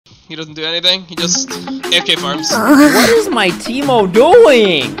He doesn't do anything. He just AFK farms. What is my Teemo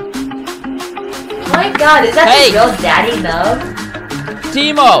doing? Oh my god, is that the real daddy Nub?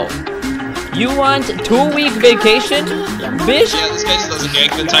 Teemo, you want 2-week vacation, bitch? Yeah, this guy just doesn't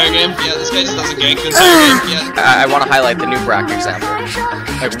gank the entire game. Yeah, this guy just doesn't gank the entire game. Yeah. I want to highlight the Nubrac example.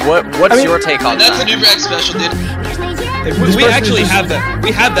 Like, what's your take on that? That's a Nubrac special, dude. We actually have that.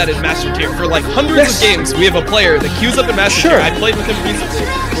 We have that in Master Tier. For like hundreds of games, we have a player that queues up in Master Tier. I played with him recently,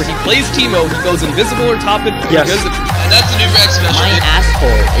 where he plays Teemo, he goes invisible or top it. And that's a Nubrac special. My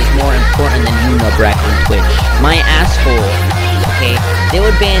asshole is more important than you, Nubrac, on Twitch. My asshole, okay? They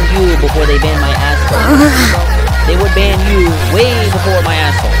would ban you before they ban my asshole. They would ban you way before my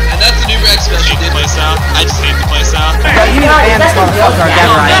asshole. And that's a Nubrac special, dude. I just hate the playstyle. Yo, you need to ban this motherfucker again,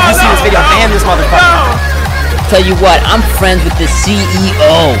 Ryan. If you see this video, ban this motherfucker. Tell you what, I'm friends with the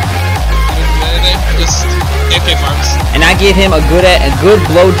CEO. Just AFK farms. And I give him a good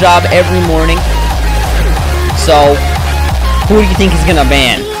blowjob every morning. So, who do you think he's gonna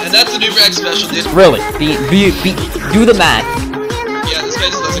ban? And that's a Nubrac special, dude. Really? Do the math. Yeah, this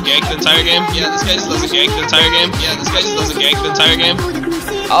guy just doesn't gank the entire game. Yeah, this guy just doesn't gank the entire game. Yeah, this guy just doesn't gank the entire game.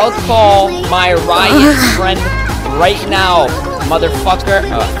 I'll call my Riot friend right now, motherfucker.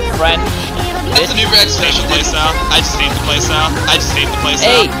 Friend. That's a Nubrac special playstyle. I just hate the playstyle.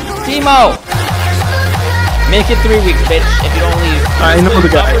 Hey, Teemo! Make it 3 weeks, bitch, if you don't leave. I know the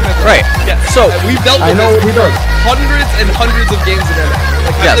guy. Right. Yeah. So we've dealt with hundreds and hundreds of games in MA.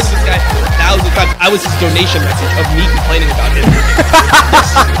 Like I played this guy thousands of times. I was his donation message of me complaining about him.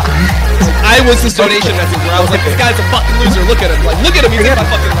 I was his donation message where I was like, this guy's a fucking loser. Look at him. Like, look at him. He's in my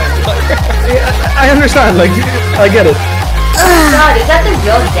fucking life. I understand. Like, I get it. Oh my god, is that the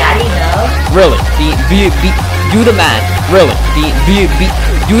real daddy Nub? Really? Do the math. Really?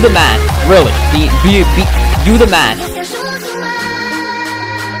 Do the math. Really? Do the math.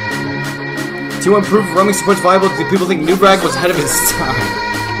 To improve roaming support's viable, do people think Nubrac was ahead of his time?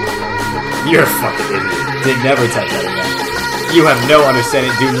 You're a fucking idiot. Did never type that again. You have no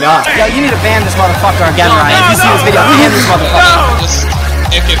understanding. Do not. Yo, you need to ban this motherfucker again, Ryan. If you see this video, ban this motherfucker. Just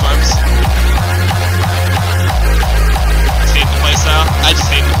AFK farms. I just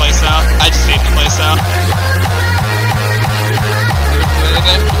hate the playstyle.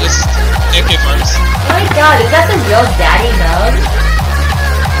 Just AFK farms. Oh my god, is that the real daddy Nub?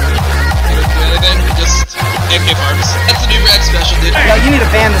 Just AFK farms. That's a Nubrac special, dude. Yo, you need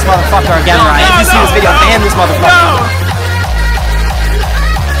to ban this motherfucker again, Ryan. If you see this video, ban this motherfucker.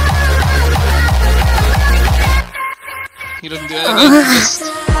 He doesn't do anything. Just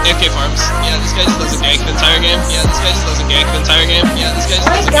AFK farms. Yeah, this guy just doesn't gank the entire game. Yeah, this guy just doesn't gank the entire game. Yeah, this guy just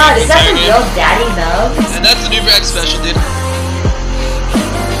doesn't gank the entire game. Oh my god, is that the real daddy Nub? And that's a Nubrac special, dude.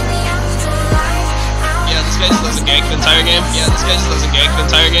 Yeah, this guy just doesn't gank the entire game. Yeah, this guy just doesn't gank the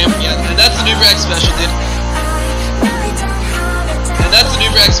entire game. Yeah, and that's a Nubrac special, dude. And that's a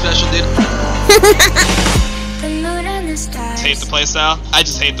Nubrac special, dude. Just hate the playstyle. I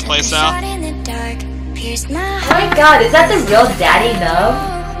just hate the playstyle. Oh my god, is that the real daddy Nub?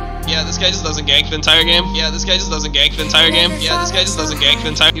 Yeah, this guy just doesn't gank the entire game. Yeah, this guy just doesn't gank the entire game. Yeah, this guy just doesn't gank the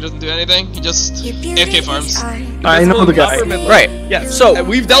entire. He doesn't do anything. He just AFK farms. I know the guy. Right. Yeah. So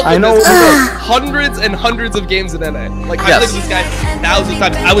we've dealt with this hundreds and hundreds of games in NA. Like I played this guy thousands of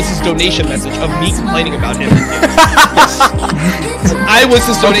times. I was his donation message of me complaining about him. I was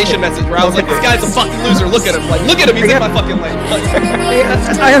his donation message where I was like, this guy's a fucking loser. Look at him. Like, look at him. He's in my fucking lane.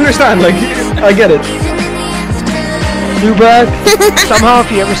 I understand. Like, I get it. Nubrac, somehow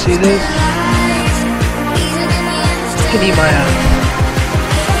if you ever see this, you can eat my ass.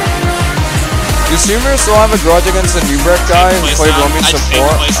 Do streamers still have a grudge against the Nubrac guy who played roaming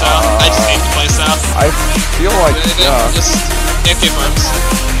support? I just hate the playstyle. I feel like, yeah. Just AFK farms.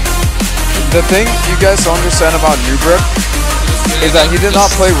 The thing you guys don't understand about Nubrac is that he did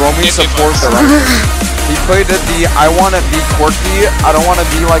not play roaming support directly. He played it the I wanna be quirky, I don't wanna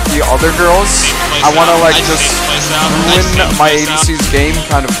be like the other girls, I wanna like just ruin my ADC's game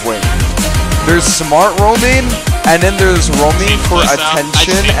kind of way. There's smart roaming, and then there's roaming for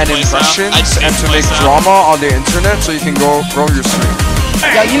attention and impressions and to make drama on the internet so you can go grow your stream.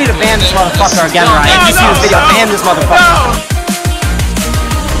 Yo, you need to ban this motherfucker again, Ryan. If you see this video, ban this motherfucker.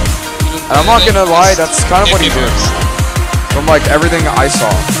 And I'm not gonna lie, that's kind of what he did. From like everything I saw.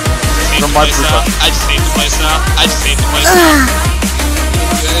 From my perspective. I just hate the playstyle.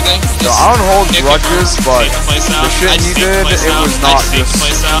 So I don't hold grudges, but the shit he did, it was not just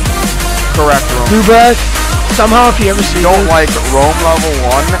correct roam. Nubrac, somehow if you ever see don't like roam level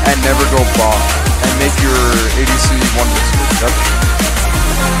 1 and never go bot and make your ADC 1 mistake.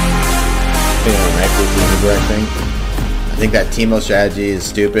 Nightblue3 thing. think that Teemo strategy is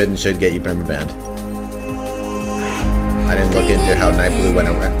stupid and should get you perma-banned. I didn't look into how Nightblue went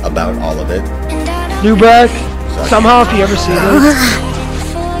about all of it. Nubrac, somehow if you ever see this.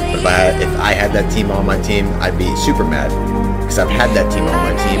 But if I had that Teemo on my team, I'd be super mad. Because I've had that Teemo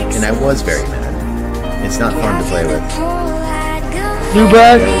on my team, and I was very mad. It's not fun to play with.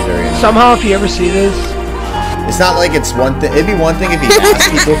 Nubrac, somehow if you ever see this. It's not like it's one thing. It'd be one thing if you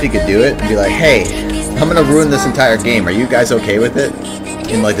asked people if you could do it, and be like, hey, I'm gonna ruin this entire game. Are you guys okay with it?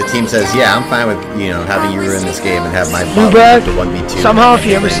 And like the team says, yeah, I'm fine with, you know, having you ruin this game and have my bot the 1v2. Somehow if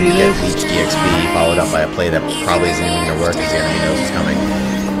you ever see this. Each DXP followed up by a play that probably isn't even gonna work because the enemy knows it's coming.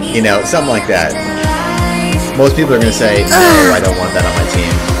 You know, something like that. Most people are gonna say, no, I don't want that on my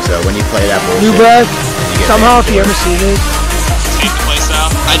team. So when you play that bullshit, Nubrac, somehow if you ever see this. Hate the playstyle.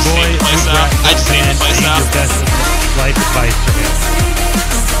 I just hate the playstyle. I just hate the playstyle. Life advice to him.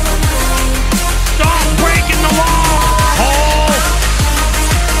 Stop breaking the wall!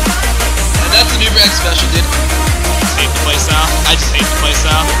 And that's the Nubrac special, dude. I just hate the playstyle. I just hate the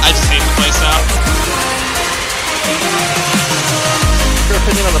playstyle. I just hate the playstyle. Your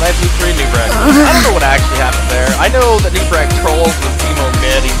opinion on the Nightblue3 Nubrac? I don't know what actually happened there. I know that Nubrac trolls with Teemo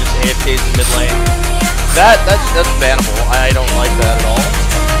mid. He just AFKs in mid lane. That's bannable. I don't like that at all.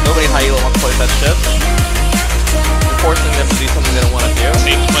 Nobody in High Elo wants to play that shit. You're forcing them to do something they don't want to do. I just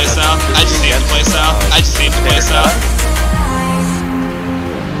hate the playstyle. I just hate the playstyle. I just hate the playstyle.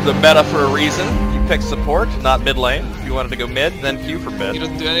 The meta for a reason. You pick support, not mid lane. If you wanted to go mid, then Q for mid. He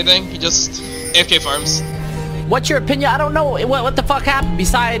doesn't do anything. He just AFK farms. What's your opinion? I don't know. What the fuck happened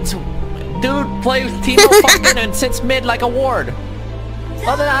besides dude plays Teemo fucking and sits mid like a ward.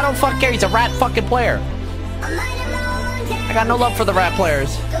 Other than that, I don't fucking care. He's a rat fucking player. I got no love for the rat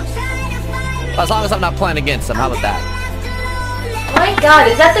players. As long as I'm not playing against them. How about that? Oh my god,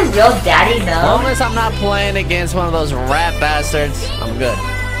 is that the real daddy As no? long as I'm not playing against one of those rat bastards, I'm good.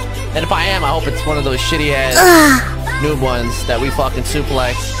 And if I am, I hope it's one of those shitty ass noob ones that we fucking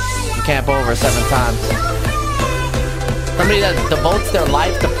suplex and camp over 7 times. Somebody that devotes their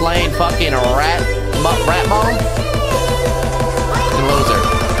life to playing fucking rat mode? Loser.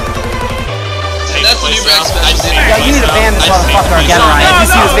 And that's the Nubrac special. Yo, you need to ban this motherfucker again, Ryan. If you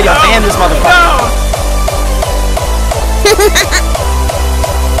see this video, ban this motherfucker.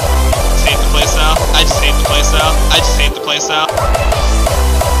 Hate the playstyle. I just hate the playstyle. I just hate the playstyle.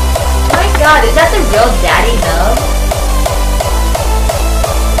 Oh my god, is that the real daddy no?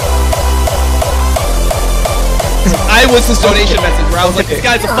 I was his donation message where I was like, this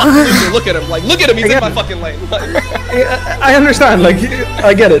guy's a fucking loser, look at him, he's in my fucking lane. I understand, like,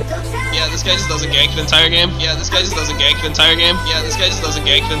 I get it. Yeah, this guy just doesn't gank the entire game. Yeah, this guy just doesn't gank the entire game. Yeah, this guy just doesn't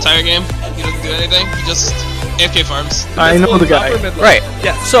gank the entire game. He doesn't do anything. He just AFK farms. I know the guy. Right.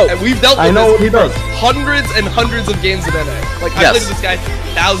 Yeah. So and we've dealt with I know what he does. hundreds and hundreds of games in NA. Like I played with this guy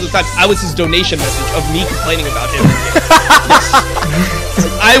thousands of times. I was his donation message of me complaining about him.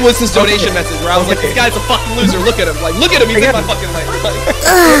 I was his donation message where I was like, this guy's a fucking loser. Look at him. Look at him. He's in my fucking lane.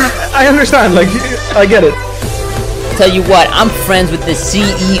 I understand. Like, I get it. Tell you what, I'm friends with the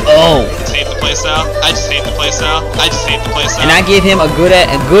CEO. I just hate the playstyle. I just hate the playstyle. I just hate the playstyle. And I give him a good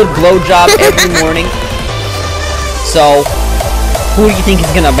blowjob every morning. So, who do you think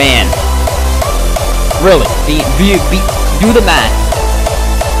he's gonna ban? Really? Do the math.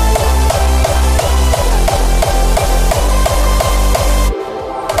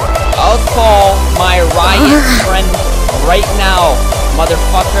 I'll call my Riot friend right now,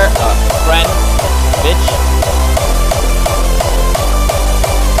 motherfucker. Friend, bitch.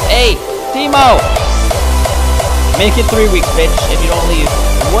 Hey, Teemo! Make it 3 weeks, bitch, if you don't leave.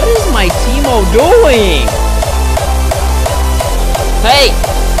 What is my Teemo doing? Hey!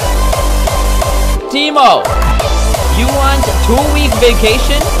 Teemo! You want 2-week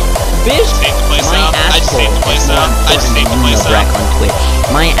vacation? Bitch, my asshole is more important than Nubrac on Twitch.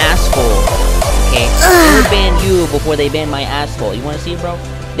 My asshole, okay? They would ban you before they ban my asshole. You wanna see it, bro?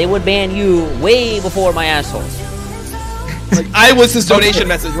 They would ban you way before my asshole. Like, I was his donation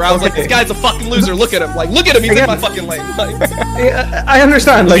message where I was like, this guy's a fucking loser, look at him, he's in my fucking lane. I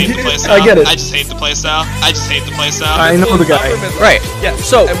understand, like, I get it. I just hate the playstyle. I just hate the playstyle. I know the guy. Right. Yeah,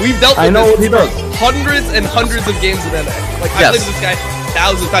 so, and we've dealt with I know what he does. hundreds and hundreds of games in NA. Like, I played with this guy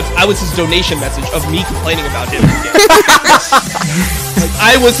thousands of times. I was his donation message of me complaining about him. Like,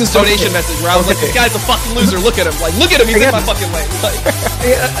 I was his donation message where I was like, this guy's a fucking loser, look at him, he's in my fucking lane.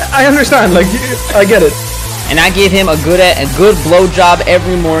 I understand, like, I get it. And I give him a good blowjob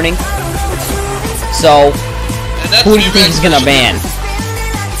every morning. So, who do you think he's gonna ban?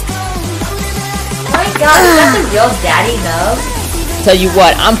 Oh my god, is that the real daddy no? Tell you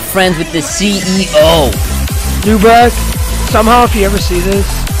what, I'm friends with the CEO. Nubrac, Somehow, if you ever see this.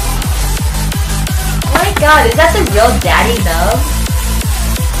 Oh my god, is that the real daddy Nub?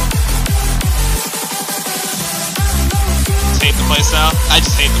 Hate the playstyle. I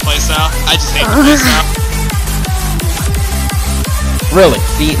just hate the playstyle. I just hate the playstyle. Really?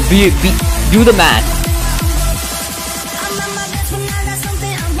 Do the math.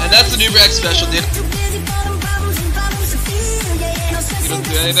 And that's the Nubrac special, dude. He doesn't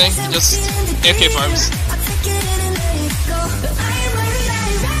do anything. He just AFK farms.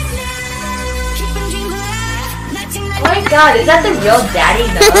 Oh my god, is that the real daddy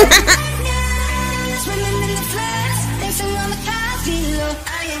Nub?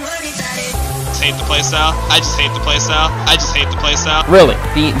 Hate the playstyle. I just hate the playstyle. I just hate the playstyle. Really?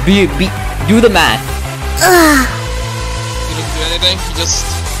 Do the math. He doesn't do anything. He just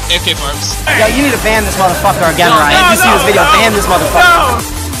AFK farms. Yo, you need to ban this motherfucker again, Ryan. If you see this video, ban this motherfucker.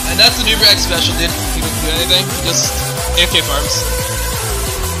 And that's the Nubrac special, dude. He doesn't do anything. He just AFK farms.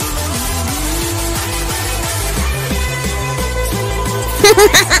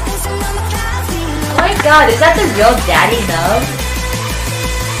 Oh my god, is that the real daddy Nub?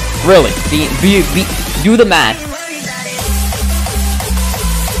 Really? Do the math.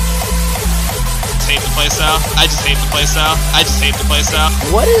 Hate the playstyle. I just hate the playstyle. I just hate the playstyle.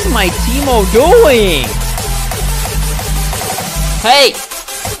 What is my Teemo doing? Hey!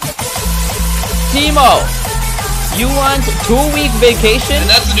 Teemo! You want 2-week vacation? And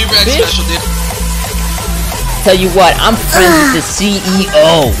that's the Nubrac special, dude. Tell you what, I'm friends with the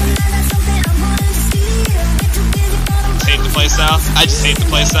CEO. Hate the playstyle. I just hate the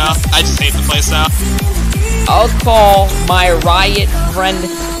playstyle. I just hate the playstyle. I'll call my Riot friend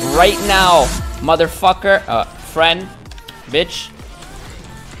right now, motherfucker. Friend, bitch.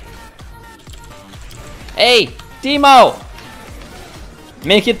 Hey, Teemo!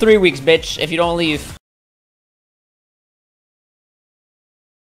 Make it 3 weeks, bitch, if you don't leave.